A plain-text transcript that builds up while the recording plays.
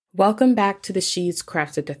Welcome back to the She's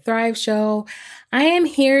Crafted to Thrive show. I am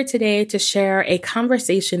here today to share a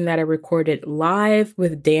conversation that I recorded live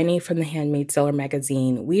with Dani from the Handmade Seller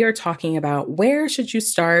magazine. We are talking about where should you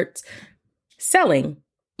start selling,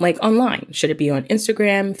 like online. Should it be on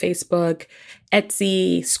Instagram, Facebook,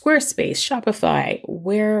 Etsy, Squarespace, Shopify?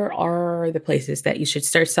 Where are the places that you should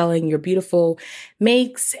start selling your beautiful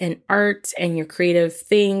makes and art and your creative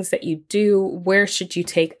things that you do? Where should you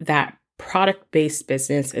take that product-based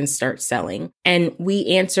business and start selling? And we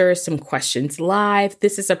answer some questions live.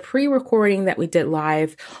 This is a pre-recording that we did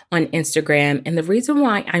live on Instagram. And the reason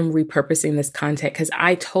why I'm repurposing this content, because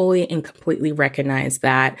I totally and completely recognize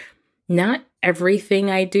that not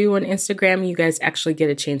everything I do on Instagram, you guys actually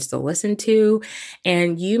get a chance to listen to,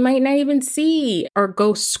 and you might not even see or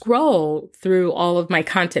go scroll through all of my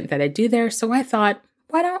content that I do there. So I thought,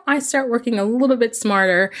 why don't I start working a little bit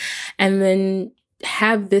smarter and then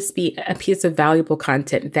have this be a piece of valuable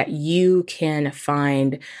content that you can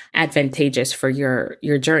find advantageous for your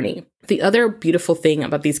journey. The other beautiful thing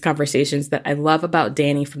about these conversations that I love about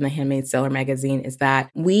Dani from the Handmade Seller magazine is that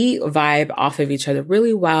we vibe off of each other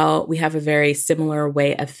really well. We have a very similar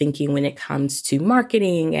way of thinking when it comes to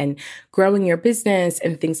marketing and growing your business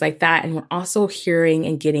and things like that. And we're also hearing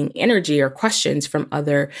and getting energy or questions from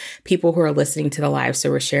other people who are listening to the live. So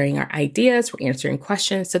we're sharing our ideas, we're answering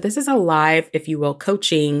questions. So this is a live, if you will,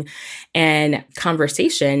 coaching and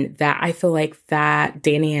conversation that I feel like that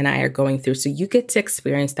Dani and I are going through. So you get to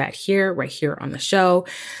experience that right here on the show.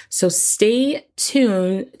 So stay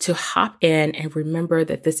tuned to hop in and remember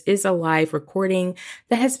that this is a live recording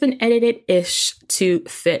that has been edited-ish to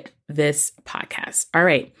fit this podcast. All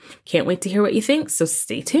right. Can't wait to hear what you think. So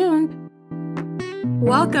stay tuned.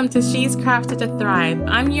 Welcome to She's Crafted to Thrive.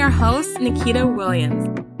 I'm your host, Nikita Williams,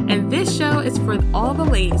 and this show is for all the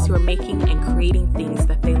ladies who are making and creating things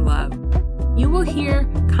that they love. You will hear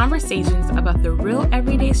conversations about the real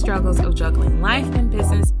everyday struggles of juggling life and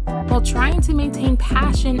business while trying to maintain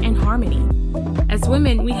passion and harmony. As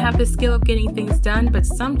women, we have the skill of getting things done, but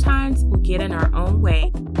sometimes we get in our own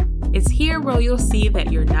way. It's here where you'll see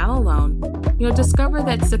that you're not alone. You'll discover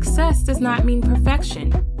that success does not mean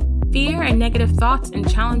perfection. Fear and negative thoughts and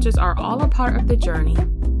challenges are all a part of the journey.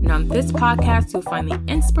 And on this podcast, you'll find the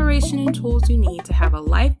inspiration and tools you need to have a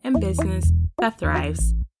life and business that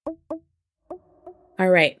thrives. All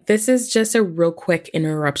right, this is just a real quick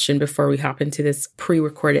interruption before we hop into this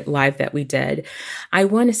pre-recorded live that we did. I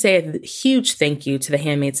want to say a huge thank you to the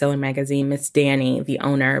Handmade Seller magazine, Miss Dani, the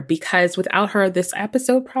owner, because without her, this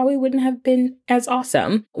episode probably wouldn't have been as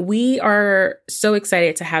awesome. We are so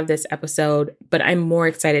excited to have this episode, but I'm more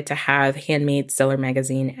excited to have Handmade Seller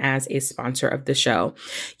magazine as a sponsor of the show.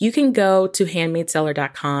 You can go to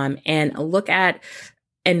handmadeseller.com and look at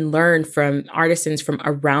and learn from artisans from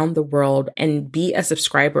around the world and be a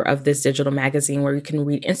subscriber of this digital magazine where you can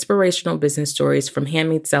read inspirational business stories from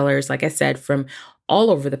handmade sellers, like I said, from all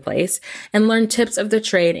over the place, and learn tips of the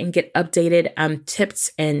trade and get updated tips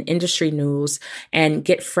and industry news and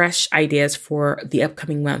get fresh ideas for the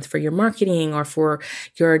upcoming month for your marketing or for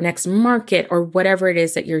your next market or whatever it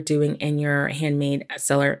is that you're doing in your handmade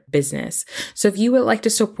seller business. So if you would like to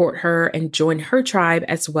support her and join her tribe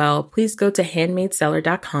as well, please go to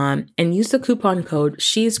handmadeseller.com and use the coupon code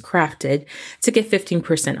She's Crafted to get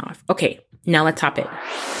 15% off. Okay, now let's hop in.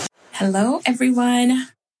 Hello, everyone.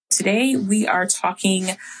 Today, we are talking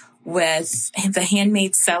with the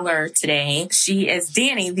Handmade Seller today. She is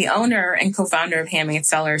Dani, the owner and co-founder of Handmade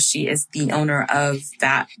Seller. She is the owner of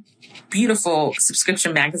that beautiful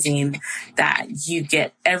subscription magazine that you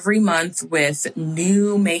get every month with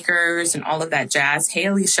new makers and all of that jazz. Hey,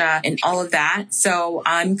 Alicia, and all of that. So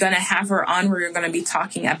I'm going to have her on where you're going to be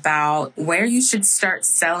talking about where you should start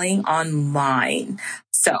selling online.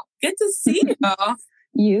 So good to see you.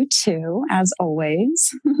 You too, as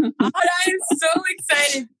always. I'm so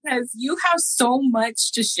excited because you have so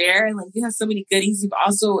much to share and you have so many goodies. You've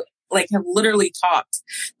also have literally talked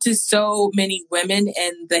to so many women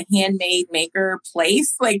in the handmade maker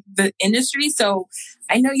place, the industry. So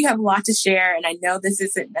I know you have a lot to share, and I know this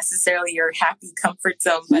isn't necessarily your happy comfort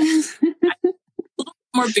zone, but a little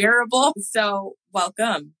more bearable. So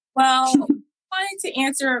welcome. Well, wanted to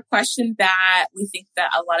answer a question that we think that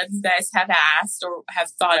a lot of you guys have asked or have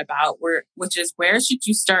thought about, which is where should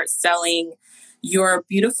you start selling your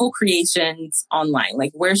beautiful creations online?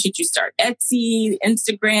 Where should you start? Etsy,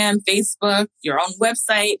 Instagram, Facebook, your own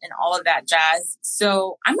website, and all of that jazz.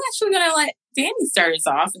 So I'm actually going to let Dani start us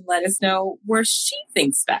off and let us know where she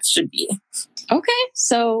thinks that should be. Okay.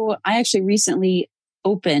 So I actually recently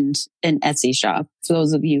opened an Etsy shop, for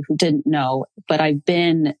those of you who didn't know, but I've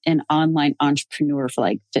been an online entrepreneur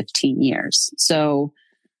for 15 years. So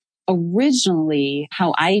originally,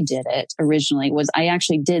 how I did it originally was I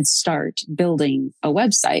actually did start building a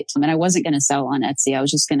website, and I wasn't going to sell on Etsy. I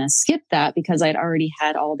was just going to skip that because I'd already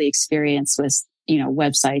had all the experience with,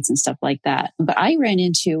 websites and stuff like that. But I ran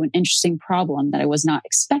into an interesting problem that I was not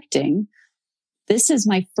expecting. This is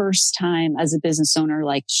my first time as a business owner,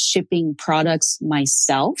 like shipping products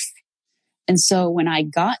myself. And so when I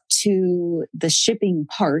got to the shipping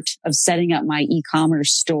part of setting up my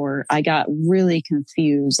e-commerce store, I got really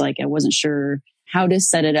confused. Like I wasn't sure how to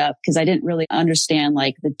set it up because I didn't really understand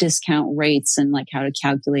like the discount rates and like how to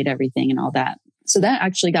calculate everything and all that. So that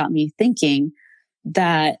actually got me thinking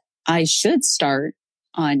that I should start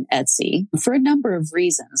on Etsy for a number of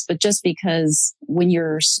reasons, but just because when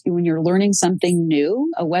you're learning something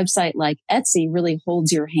new, a website like Etsy really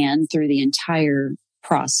holds your hand through the entire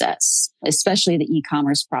process, especially the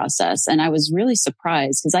e-commerce process. And I was really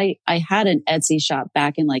surprised because I had an Etsy shop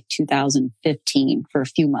back in like 2015 for a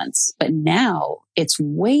few months, but now it's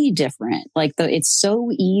way different. Like it's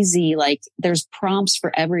so easy. Like there's prompts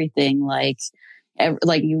for everything. Like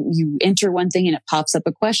you enter one thing and it pops up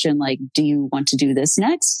a question like, do you want to do this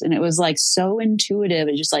next? And it was like so intuitive.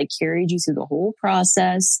 It just like carried you through the whole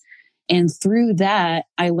process. And through that,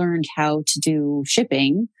 I learned how to do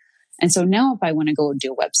shipping. And so now if I want to go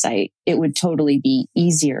do a website, it would totally be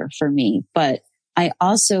easier for me. But I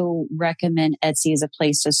also recommend Etsy as a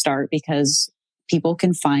place to start because people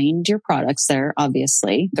can find your products there.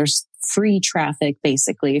 Obviously, there's free traffic,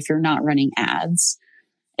 basically, if you're not running ads.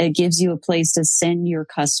 It gives you a place to send your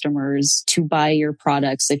customers to buy your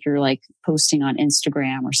products if you're like posting on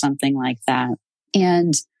Instagram or something like that.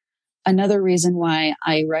 And another reason why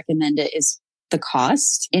I recommend it is the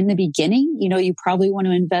cost. In the beginning, you probably want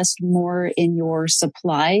to invest more in your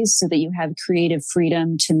supplies so that you have creative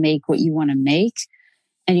freedom to make what you want to make.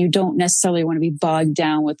 And you don't necessarily want to be bogged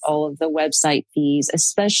down with all of the website fees,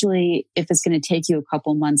 especially if it's going to take you a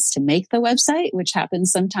couple months to make the website, which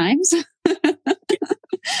happens sometimes.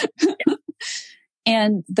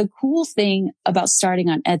 And the cool thing about starting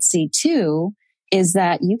on Etsy too is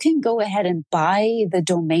that you can go ahead and buy the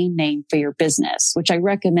domain name for your business, which I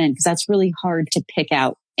recommend because that's really hard to pick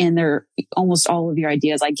out. And almost all of your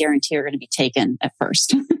ideas, I guarantee, are going to be taken at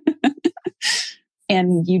first.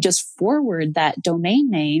 And you just forward that domain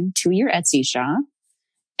name to your Etsy shop.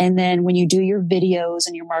 And then when you do your videos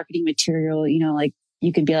and your marketing material, like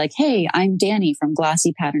you could be like, hey, I'm Danny from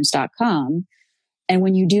glossypatterns.com. And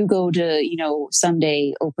when you do go to,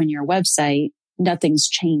 someday open your website, nothing's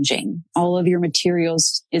changing. All of your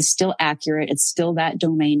materials is still accurate. It's still that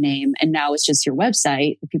domain name. And now it's just your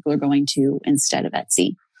website that people are going to instead of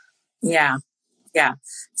Etsy. Yeah. Yeah.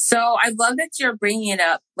 So I love that you're bringing it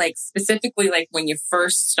up, like specifically like when you're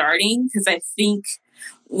first starting, because I think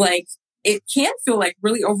like it can feel like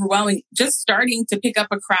really overwhelming just starting to pick up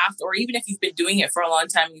a craft, or even if you've been doing it for a long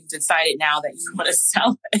time, you've decided now that you want to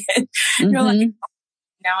sell it. You're like,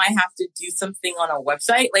 now I have to do something on a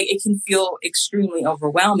website. Like it can feel extremely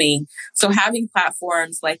overwhelming. So having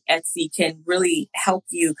platforms like Etsy can really help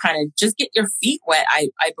you kind of just get your feet wet, I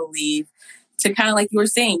believe, to kind of like you were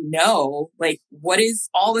saying, know, like what is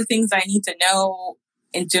all the things I need to know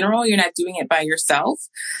in general. You're not doing it by yourself.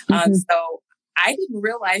 So I didn't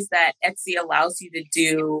realize that Etsy allows you to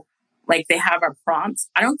do, like they have a prompt.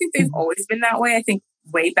 I don't think they've always been that way. I think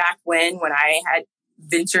way back when I had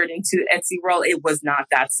ventured into Etsy world, it was not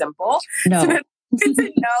that simple. No. So it's good to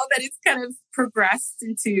know that it's kind of progressed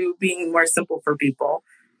into being more simple for people.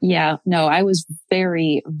 Yeah, no, I was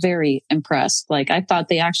very, very impressed. Like I thought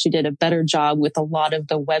they actually did a better job with a lot of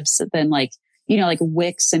the websites than like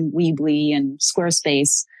Wix and Weebly and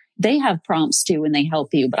Squarespace. They have prompts too and they help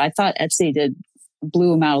you, but I thought Etsy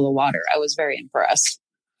blew them out of the water. I was very impressed.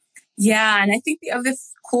 Yeah. And I think the other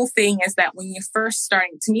cool thing is that when you're first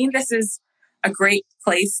starting, to me, this is a great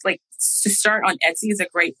place, like to start on Etsy is a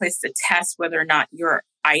great place to test whether or not your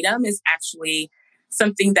item is actually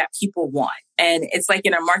something that people want. And it's like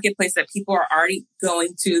in a marketplace that people are already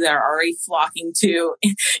going to, they're already flocking to.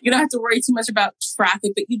 You don't have to worry too much about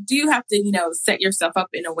traffic, but you do have to, set yourself up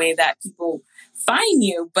in a way that people find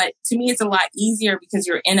you. But to me, it's a lot easier because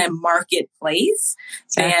you're in a marketplace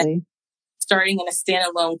than starting in a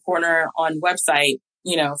standalone corner on website,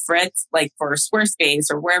 for Squarespace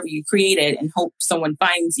or wherever you create it and hope someone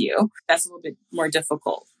finds you. That's a little bit more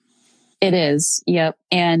difficult. It is. Yep.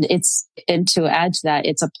 And to add to that,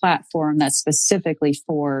 it's a platform that's specifically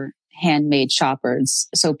for handmade shoppers.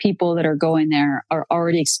 So people that are going there are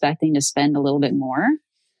already expecting to spend a little bit more.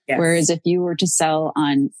 Yes. Whereas if you were to sell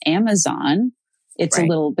on Amazon, it's a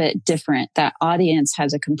little bit different. That audience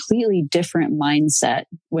has a completely different mindset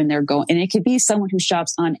when they're going. And it could be someone who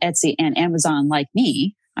shops on Etsy and Amazon like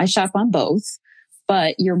me, I shop on both,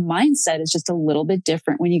 but your mindset is just a little bit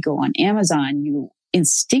different. When you go on Amazon, you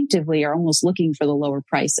instinctively are almost looking for the lower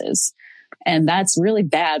prices. And that's really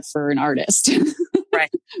bad for an artist.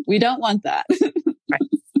 Right. We don't want that. Right.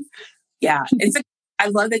 Yeah. I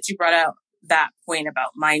love that you brought out that point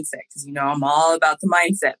about mindset, because, I'm all about the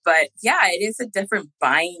mindset. But yeah, it is a different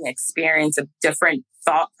buying experience, a different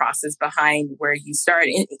thought process behind where you start.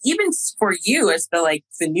 And even for you as the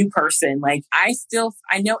new person, I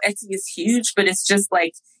know Etsy is huge, but it's just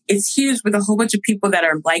it's huge with a whole bunch of people that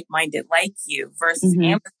are like-minded like you, versus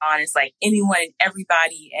Amazon is anyone and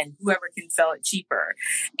everybody and whoever can sell it cheaper.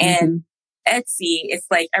 And Etsy, it's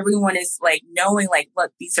everyone is knowing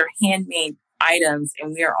look, these are handmade items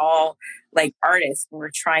and we are all artists and we're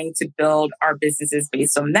trying to build our businesses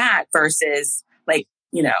based on that, versus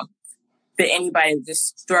that anybody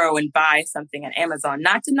just throw and buy something on Amazon.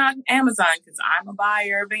 Not to knock Amazon, because I'm a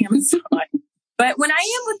buyer of Amazon. But when I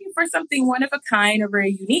am looking for something one of a kind or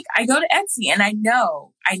very unique, I go to Etsy, and I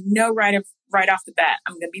know right off the bat,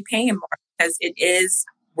 I'm going to be paying more because it is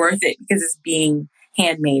worth it, because it's being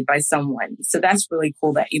handmade by someone. So that's really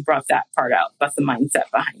cool that you brought that part out about the mindset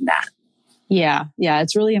behind that. Yeah.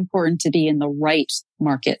 It's really important to be in the right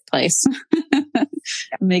marketplace.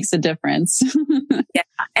 It makes a difference. Yeah.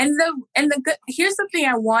 And the good, here's something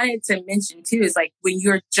I wanted to mention too, is when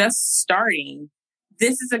you're just starting,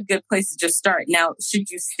 this is a good place to just start. Now, should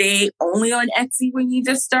you stay only on Etsy when you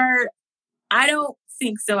just start? I don't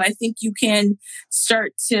think so. I think you can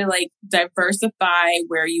start to diversify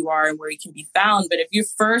where you are and where you can be found. But if you're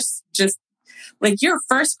first just your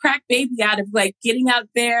first crack baby out of getting out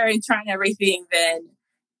there and trying everything, then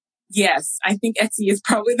yes, I think Etsy is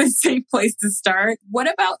probably the safe place to start.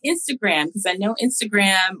 What about Instagram? Because I know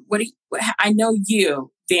Instagram, I know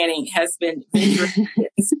you, Danny, has been in the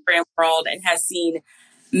Instagram world and has seen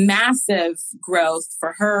massive growth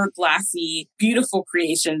for her glassy, beautiful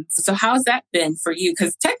creations. So how's that been for you?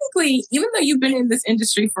 Because technically, even though you've been in this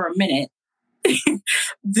industry for a minute,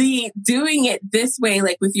 the doing it this way,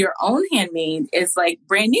 with your own handmade, is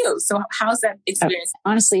brand new. So how's that experience?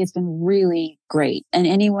 Honestly, it's been really great. And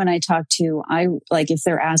anyone I talk to, if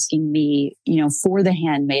they're asking me, for the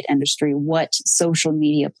handmade industry, what social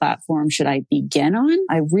media platform should I begin on?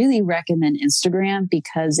 I really recommend Instagram,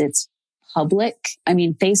 because it's public. I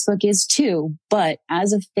mean, Facebook is too, but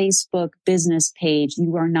as a Facebook business page,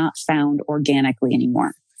 you are not found organically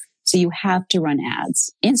anymore. So you have to run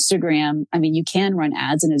ads. Instagram, I mean, you can run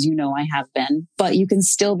ads. And as you know, I have been, but you can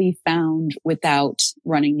still be found without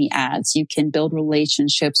running the ads. You can build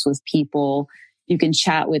relationships with people. You can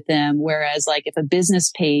chat with them. Whereas if a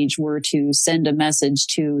business page were to send a message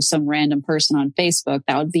to some random person on Facebook,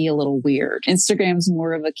 that would be a little weird. Instagram's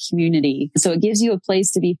more of a community. So it gives you a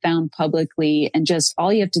place to be found publicly, and just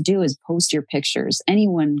all you have to do is post your pictures.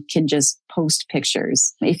 Anyone can just post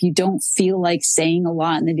pictures. If you don't feel like saying a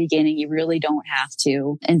lot in the beginning, you really don't have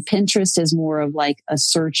to. And Pinterest is more of a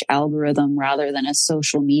search algorithm rather than a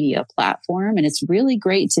social media platform. And it's really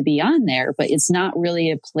great to be on there, but it's not really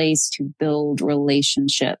a place to build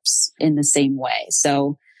relationships in the same way.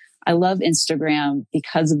 So I love Instagram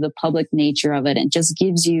because of the public nature of it. It just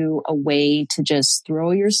gives you a way to just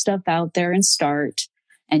throw your stuff out there and start.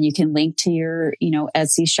 And you can link to your,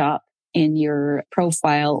 Etsy shop in your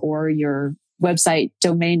profile, or your website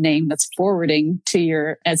domain name that's forwarding to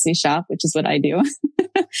your Etsy shop, which is what I do.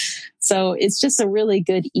 So it's just a really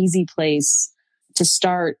good, easy place to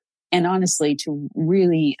start, and honestly, to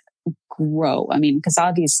really grow. I mean, because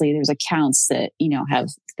obviously there's accounts that, have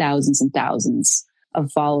thousands and thousands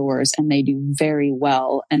of followers, and they do very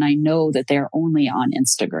well. And I know that they're only on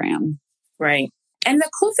Instagram. Right. And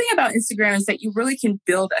the cool thing about Instagram is that you really can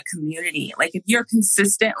build a community. If you're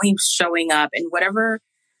consistently showing up and whatever,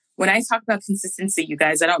 when I talk about consistency, you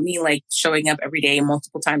guys, I don't mean showing up every day,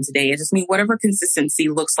 multiple times a day. I just mean whatever consistency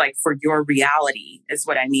looks like for your reality is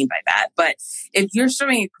what I mean by that. But if you're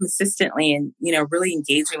showing it consistently and, really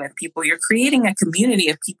engaging with people, you're creating a community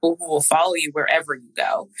of people who will follow you wherever you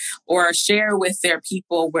go, or share with their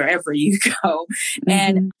people wherever you go.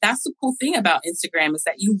 And that's the cool thing about Instagram, is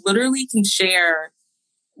that you literally can share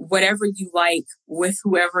whatever you like with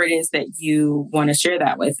whoever it is that you want to share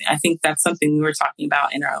that with. I think that's something we were talking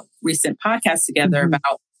about in our recent podcast together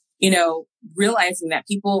about, realizing that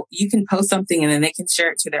people, you can post something and then they can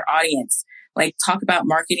share it to their audience. Talk about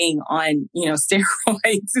marketing on, steroids.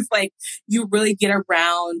 It's you really get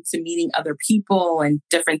around to meeting other people and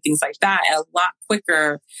different things like that a lot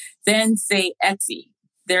quicker than, say, Etsy.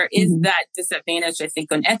 There is that disadvantage, I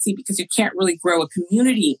think, on Etsy, because you can't really grow a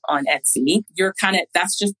community on Etsy. You're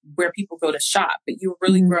that's just where people go to shop, but you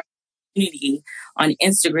really grow community on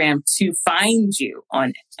Instagram to find you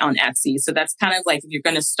on Etsy. So that's kind of like if you're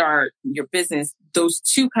going to start your business, those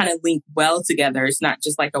two kind of link well together. It's not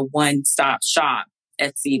just like a one-stop shop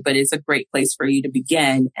Etsy, but it's a great place for you to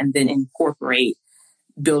begin and then incorporate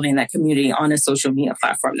building that community on a social media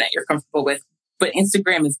platform that you're comfortable with. But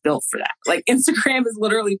Instagram is built for that. Like Instagram is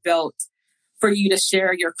literally built for you to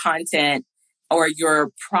share your content or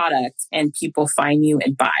your product and people find you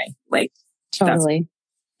and buy. Like totally.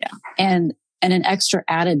 Yeah. And an extra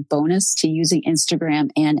added bonus to using Instagram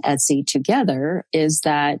and Etsy together is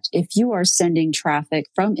that if you are sending traffic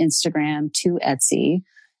from Instagram to Etsy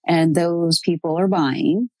and those people are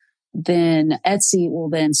buying, then Etsy will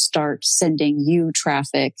then start sending you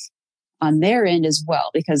traffic on their end as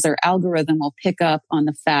well, because their algorithm will pick up on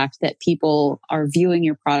the fact that people are viewing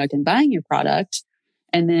your product and buying your product.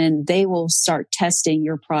 And then they will start testing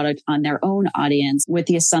your product on their own audience with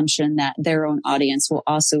the assumption that their own audience will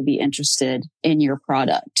also be interested in your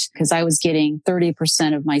product. Because I was getting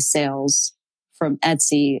 30% of my sales from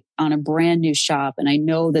Etsy on a brand new shop. And I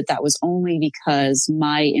know that that was only because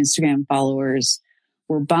my Instagram followers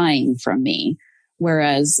were buying from me.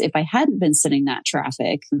 Whereas if I hadn't been sending that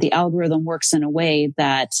traffic, the algorithm works in a way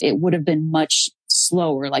that it would have been much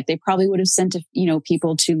slower. Like they probably would have sent,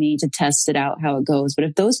 people to me to test it out how it goes. But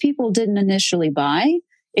if those people didn't initially buy,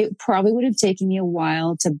 it probably would have taken me a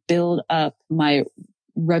while to build up my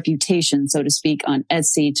reputation, so to speak, on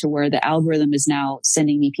Etsy to where the algorithm is now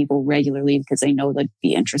sending me people regularly because they know they'd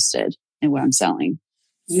be interested in what I'm selling.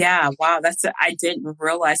 Yeah. Wow. I didn't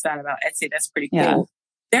realize that about Etsy. That's pretty cool. Yeah.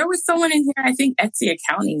 There was someone in here, I think Etsy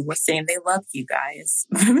Accounting was saying they love you guys.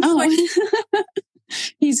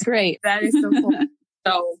 He's great. That is so cool.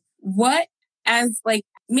 So what, as like,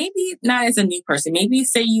 maybe not as a new person, maybe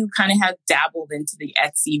say you kind of have dabbled into the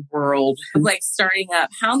Etsy world, like starting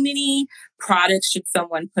up, how many products should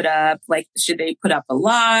someone put up? Like, should they put up a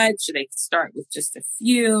lot? Should they start with just a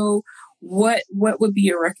few? What would be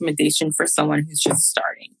your recommendation for someone who's just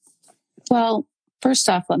starting? Well, first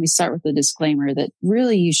off, let me start with the disclaimer that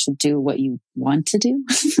really you should do what you want to do.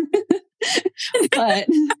 But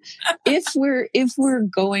if we're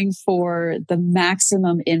going for the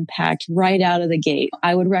maximum impact right out of the gate,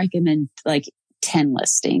 I would recommend like 10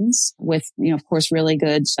 listings with, of course, really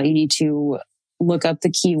good. So you need to look up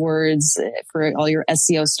the keywords for all your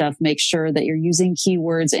SEO stuff. Make sure that you're using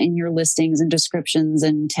keywords in your listings and descriptions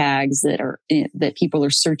and tags that people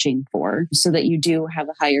are searching for so that you do have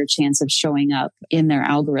a higher chance of showing up in their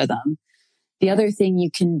algorithm. The other thing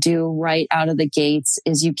you can do right out of the gates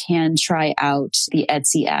is you can try out the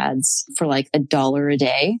Etsy ads for like $1 a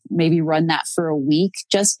day. Maybe run that for a week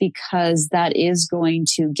just because that is going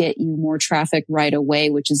to get you more traffic right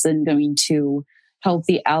away, which is then going to help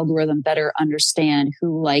the algorithm better understand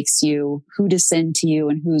who likes you, who to send to you,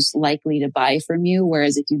 and who's likely to buy from you.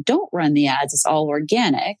 Whereas if you don't run the ads, it's all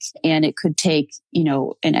organic and it could take,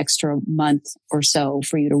 an extra month or so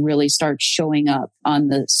for you to really start showing up on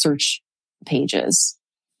the search pages.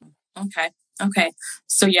 Okay.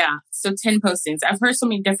 So 10 postings. I've heard so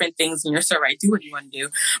many different things and you're so right. Do what you want to do.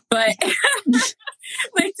 But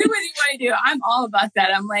like, do what you want to do. I'm all about that.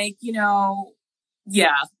 I'm like,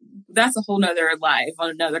 that's a whole nother life on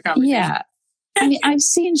another conversation. Yeah. I mean, I've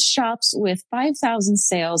seen shops with 5,000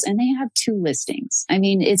 sales and they have 2 listings. I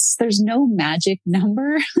mean, there's no magic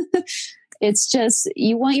number. It's just,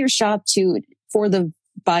 you want your shop for the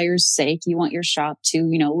buyer's sake, you want your shop to,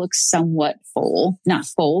 look somewhat full, not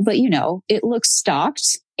full, but it looks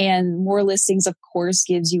stocked, and more listings, of course,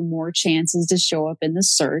 gives you more chances to show up in the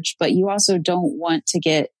search, but you also don't want to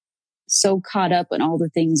get so caught up in all the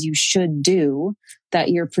things you should do that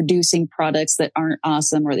you're producing products that aren't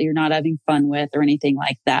awesome or that you're not having fun with or anything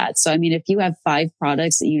like that. So, I mean, if you have 5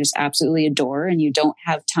 products that you just absolutely adore and you don't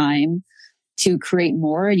have time to create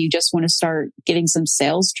more and you just want to start getting some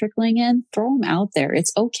sales trickling in, throw them out there.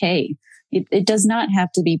 It's okay. It does not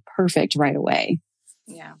have to be perfect right away.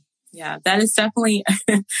 Yeah, that is definitely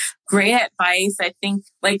great advice. I think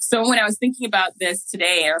so when I was thinking about this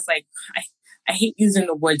today, I was like, I hate using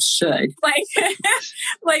the word should.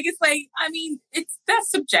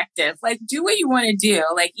 That's subjective. Like, do what you want to do.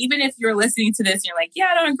 Like, even if you're listening to this and you're like, yeah,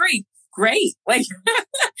 I don't agree. Great.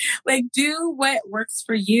 Do what works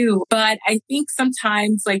for you. But I think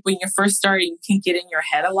sometimes when you're first starting, you can get in your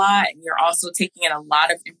head a lot and you're also taking in a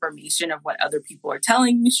lot of information of what other people are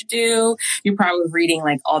telling you should do. You're probably reading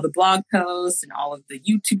all the blog posts and all of the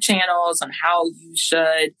YouTube channels on how you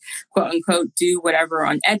should quote unquote do whatever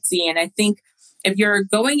on Etsy. And I think if you're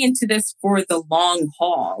going into this for the long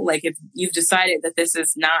haul, if you've decided that this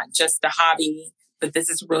is not just a hobby, but this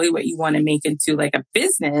is really what you want to make into a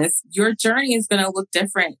business, your journey is going to look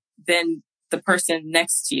different than the person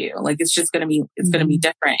next to you. Like it's just going to be, it's going to be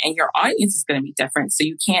different, and your audience is going to be different. So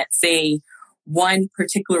you can't say one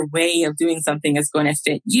particular way of doing something is going to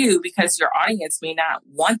fit you because your audience may not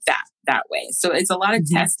want that way. So it's a lot of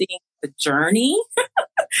testing the journey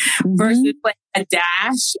versus like a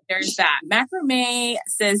dash. There's that. Macrame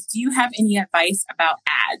says, do you have any advice about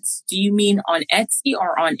ads? Do you mean on Etsy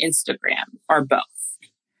or on Instagram or both?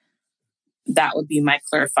 That would be my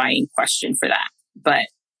clarifying question for that. But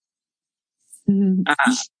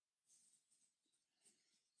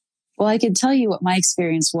well, I can tell you what my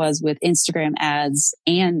experience was with Instagram ads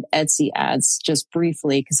and Etsy ads just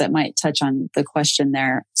briefly, because that might touch on the question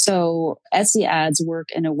there. So Etsy ads work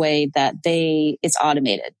in a way that it's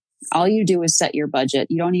automated. All you do is set your budget.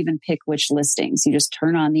 You don't even pick which listings. You just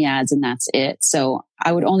turn on the ads and that's it. So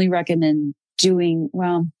I would only recommend doing,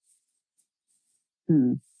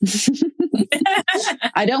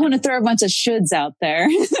 I don't want to throw a bunch of shoulds out there.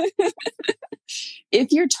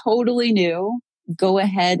 If you're totally new, go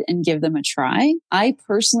ahead and give them a try. I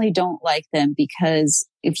personally don't like them because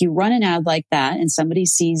if you run an ad like that and somebody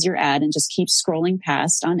sees your ad and just keeps scrolling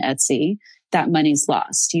past on Etsy, that money's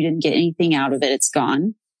lost. You didn't get anything out of it. It's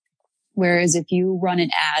gone. Whereas if you run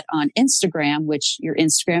an ad on Instagram, which your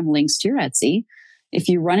Instagram links to your Etsy, if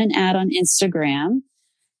you run an ad on Instagram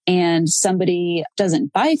and somebody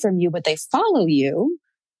doesn't buy from you, but they follow you,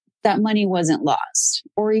 that money wasn't lost.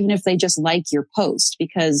 Or even if they just like your post,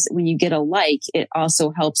 because when you get a like, it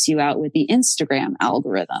also helps you out with the Instagram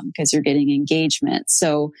algorithm because you're getting engagement.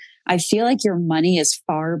 So I feel like your money is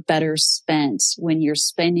far better spent when you're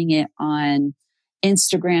spending it on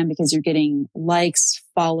Instagram because you're getting likes,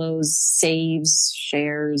 follows, saves,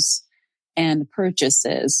 shares, and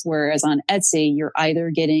purchases. Whereas on Etsy, you're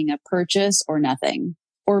either getting a purchase or nothing,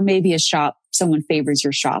 or maybe a shop. Someone favors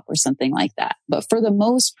your shop or something like that. But for the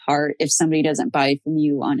most part, if somebody doesn't buy from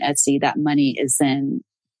you on Etsy, that money is then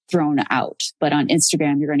thrown out. But on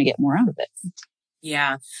Instagram, you're going to get more out of it.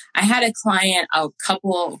 Yeah. I had a client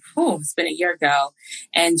it's been a year ago,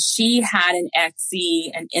 and she had an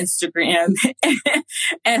Etsy, an Instagram,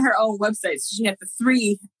 and her own website. So she had the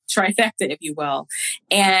three trifecta, if you will.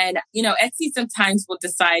 And, Etsy sometimes will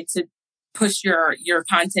decide to push your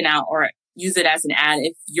content out or use it as an ad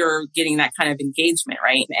if you're getting that kind of engagement,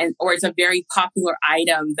 right? Or it's a very popular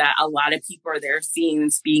item that a lot of people are there seeing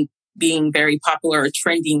as being very popular or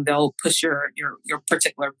trending. They'll push your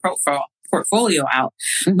particular portfolio out.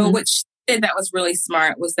 But what she did that was really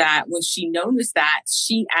smart was that when she noticed that,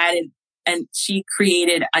 she added and she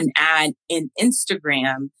created an ad in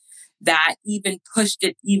Instagram that even pushed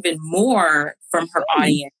it even more from her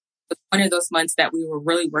audience. One of those months that we were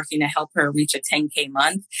really working to help her reach a 10K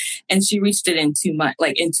month. And she reached it in 2 months,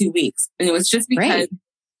 like in 2 weeks. And it was just because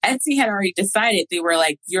Etsy had already decided. They were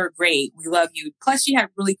like, you're great. We love you. Plus she had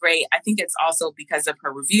really great, I think it's also because of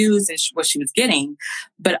her reviews and what she was getting,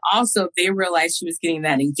 but also they realized she was getting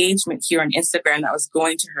that engagement here on Instagram that was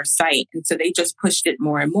going to her site. And so they just pushed it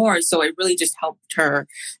more and more. So it really just helped her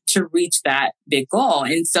to reach that big goal.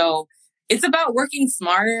 And so it's about working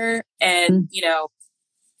smarter and,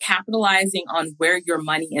 capitalizing on where your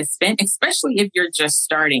money is spent, especially if you're just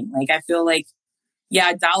starting. Like, I feel like,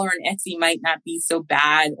 $1 on Etsy might not be so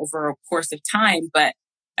bad over a course of time, but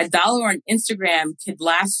 $1 on Instagram could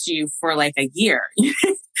last you for like a year.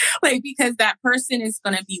 Like, because that person is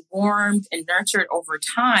going to be warmed and nurtured over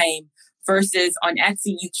time versus on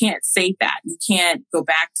Etsy, you can't save that. You can't go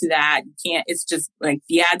back to that. You can't, it's just like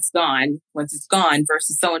the ad's gone once it's gone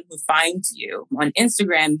versus someone who finds you on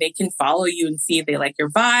Instagram. They can follow you and see if they like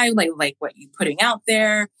your vibe, like what you're putting out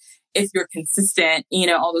there, if you're consistent,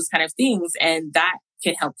 all those kind of things. And that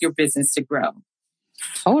can help your business to grow.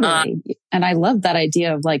 Totally. And I love that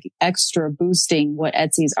idea of like extra boosting what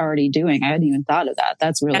Etsy's already doing. I hadn't even thought of that.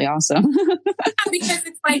 That's really awesome. Because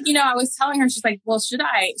it's like, I was telling her, she's like, well, should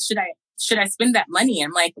I spend that money? And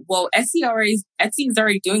I'm like, well, Etsy is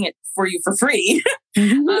already doing it for you for free. So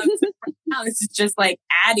now it's just like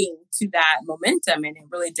adding to that momentum, and it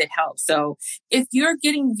really did help. So if you're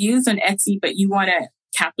getting views on Etsy, but you want to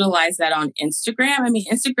capitalize that on Instagram. I mean,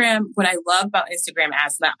 Instagram, what I love about Instagram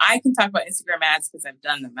ads, now I can talk about Instagram ads because I've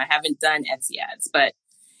done them. I haven't done Etsy ads, but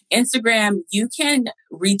Instagram, you can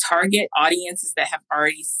retarget audiences that have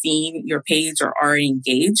already seen your page or already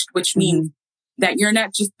engaged, which means that you're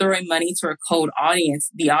not just throwing money to a cold audience.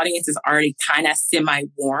 The audience is already kind of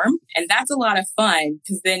semi-warm. And that's a lot of fun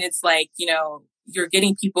because then it's like, you're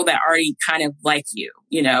getting people that already kind of like you,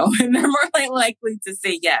 and they're more likely to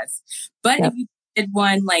say yes. But if you did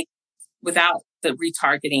one like without the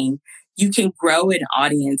retargeting, you can grow an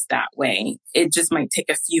audience that way. It just might take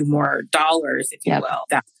a few more dollars, if you will.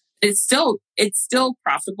 It's still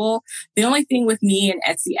profitable. The only thing with me and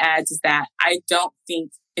Etsy ads is that I don't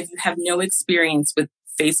think if you have no experience with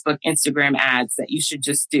Facebook, Instagram ads, that you should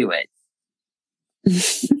just do it. You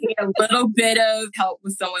need a little bit of help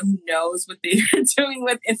with someone who knows what they're doing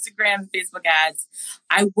with Instagram and Facebook ads.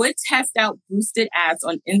 I would test out boosted ads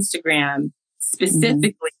on Instagram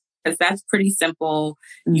specifically because that's pretty simple.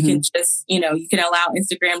 You can just, you can allow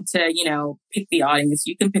Instagram to, pick the audience.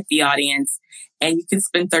 You can pick the audience and you can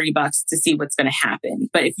spend $30 to see what's going to happen.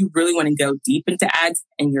 But if you really want to go deep into ads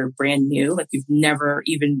and you're brand new, like you've never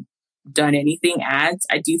even done anything ads,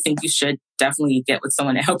 I do think you should definitely get with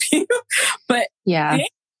someone to help you. But Danny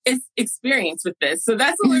is experienced with this. So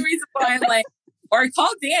that's the only reason why I'm like, or call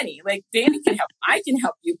Danny. Like Danny can help. I can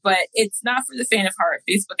help you, but it's not for the faint of heart.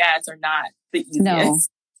 Facebook ads are not the easiest. No.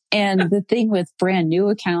 And the thing with brand new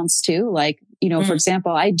accounts too, like, for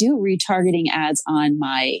example, I do retargeting ads on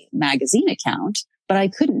my magazine account, but I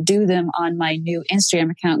couldn't do them on my new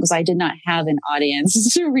Instagram account because I did not have an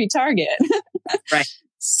audience to retarget. Right.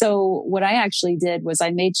 So what I actually did was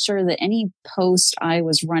I made sure that any post I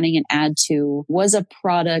was running an ad to was a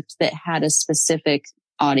product that had a specific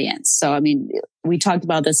audience. So, I mean, we talked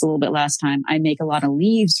about this a little bit last time. I make a lot of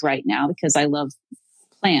leaves right now because I love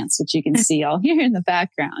plants, which you can see all here in the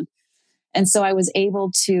background. And so I was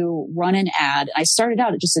able to run an ad. I started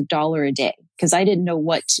out at just $1 a day because I didn't know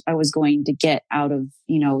what I was going to get out of,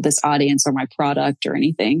 this audience or my product or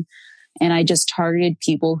anything. And I just targeted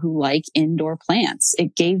people who like indoor plants.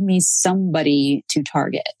 It gave me somebody to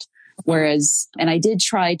target. Whereas, and I did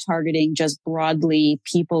try targeting just broadly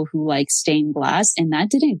people who like stained glass, and that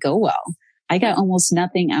didn't go well. I got almost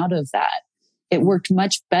nothing out of that. It worked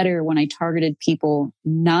much better when I targeted people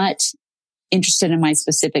not interested in my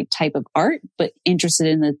specific type of art, but interested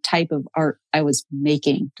in the type of art I was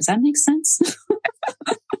making. Does that make sense?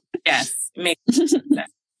 Yes, it makes sense.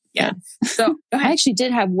 Yeah. So I actually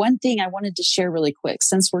did have one thing I wanted to share really quick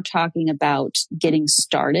since we're talking about getting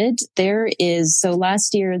started. So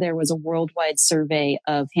last year there was a worldwide survey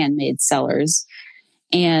of handmade sellers,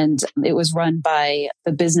 and it was run by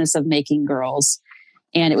the Business of Making Girls,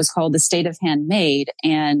 and it was called The State of Handmade.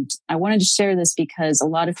 And I wanted to share this because a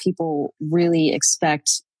lot of people really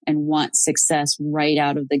expect and want success right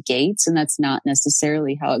out of the gates, and that's not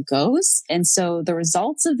necessarily how it goes. And so the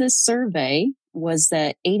results of this survey was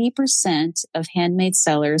that 80% of handmade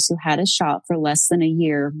sellers who had a shop for less than a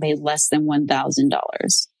year made less than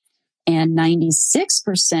 $1,000. And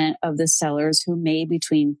 96% of the sellers who made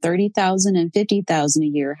between $30,000 and $50,000 a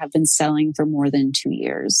year have been selling for more than 2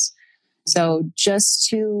 years. So just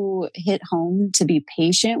to hit home, to be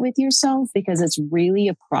patient with yourself because it's really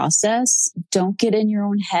a process. Don't get in your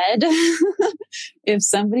own head. If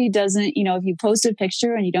somebody doesn't, if you post a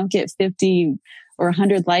picture and you don't get 50 or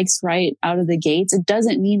 100 likes right out of the gates, it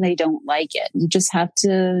doesn't mean they don't like it. You just have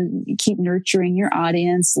to keep nurturing your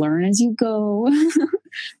audience, learn as you go.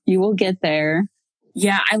 You will get there.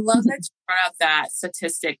 Yeah, I love that you brought up that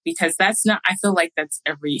statistic because I feel like that's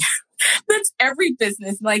every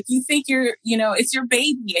business. Like you think it's your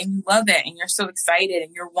baby and you love it and you're so excited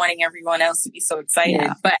and you're wanting everyone else to be so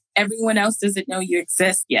excited, but everyone else doesn't know you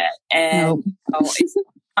exist yet. And it's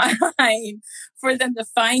time for them to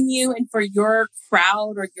find you and for your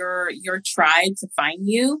crowd or your tribe to find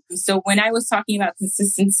you. So when I was talking about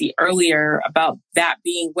consistency earlier, about that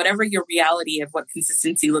being whatever your reality of what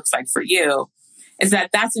consistency looks like for you, is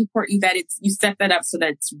that's important that you set that up so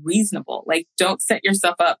that it's reasonable. Like don't set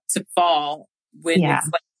yourself up to fall when it's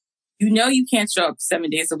like, you can't show up 7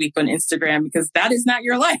 days a week on Instagram because that is not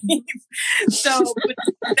your life. So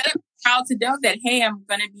set up how to know that, hey, I'm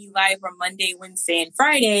going to be live on Monday, Wednesday, and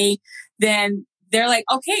Friday. Then they're like,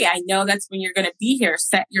 okay, I know that's when you're going to be here.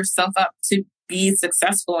 Set yourself up to be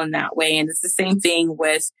successful in that way. And it's the same thing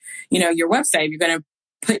with, your website. You're going to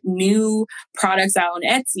put new products out on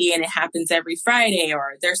Etsy and it happens every Friday,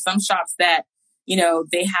 or there's some shops that,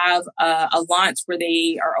 they have a launch where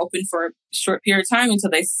they are open for a short period of time until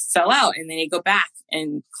they sell out and then they go back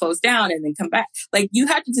and close down and then come back. Like you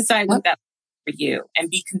have to decide what that's for you and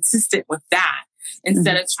be consistent with that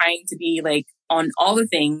instead of trying to be like on all the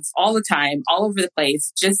things all the time, all over the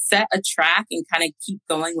place. Just set a track and kind of keep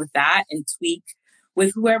going with that and tweak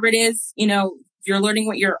with whoever it is, you're learning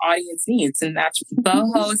what your audience needs. And that's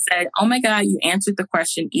Boho said, oh my God, you answered the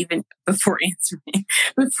question even before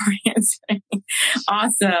answering.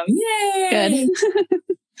 Awesome. Yay. Good.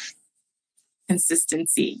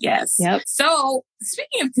 Consistency. Yes. Yep. So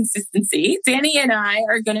speaking of consistency, Danny and I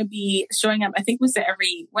are going to be showing up. I think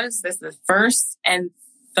the first and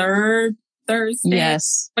third Thursday?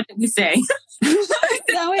 Yes. What did we say?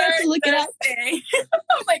 Now we have to look it up.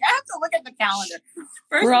 I'm like, I have to look at the calendar.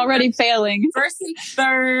 We're already failing. First and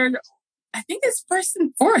third. I think it's first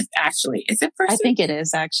and fourth, actually. Is it first? I think it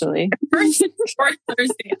is, actually. First and fourth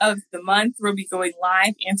Thursday of the month, we'll be going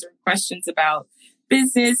live, answering questions about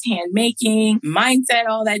business, hand making, mindset,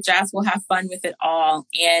 all that jazz. We'll have fun with it all.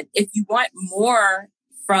 And if you want more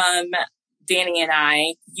from Danny and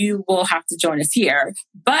I, you will have to join us here.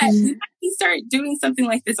 But we might start doing something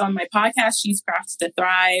like this on my podcast, She's Crafted to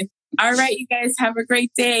Thrive. All right, you guys have a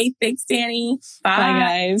great day. Thanks, Danny. Bye. Bye,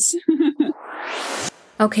 guys.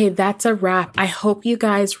 Okay, that's a wrap. I hope you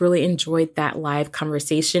guys really enjoyed that live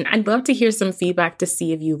conversation. I'd love to hear some feedback to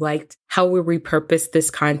see if you liked how we repurposed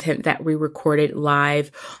this content that we recorded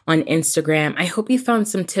live on Instagram. I hope you found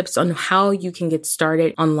some tips on how you can get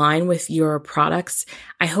started online with your products.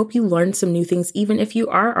 I hope you learned some new things, even if you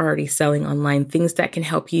are already selling online, things that can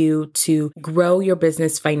help you to grow your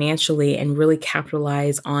business financially and really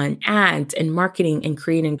capitalize on ads and marketing and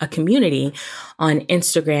creating a community on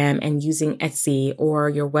Instagram and using Etsy or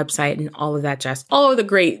your website and all of that jazz, all of the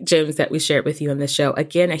great gems that we shared with you on the show.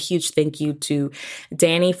 Again, a huge thank you to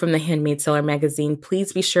Danny from the Handmade Seller magazine.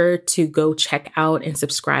 Please be sure to go check out and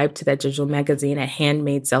subscribe to that digital magazine at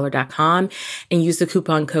handmadeseller.com and use the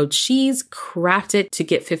coupon code She's Crafted to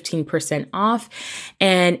get 15% off.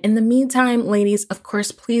 And in the meantime, ladies, of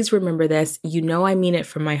course, please remember this. You know, I mean it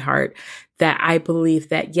from my heart that I believe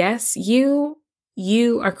that yes, you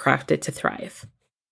are crafted to thrive.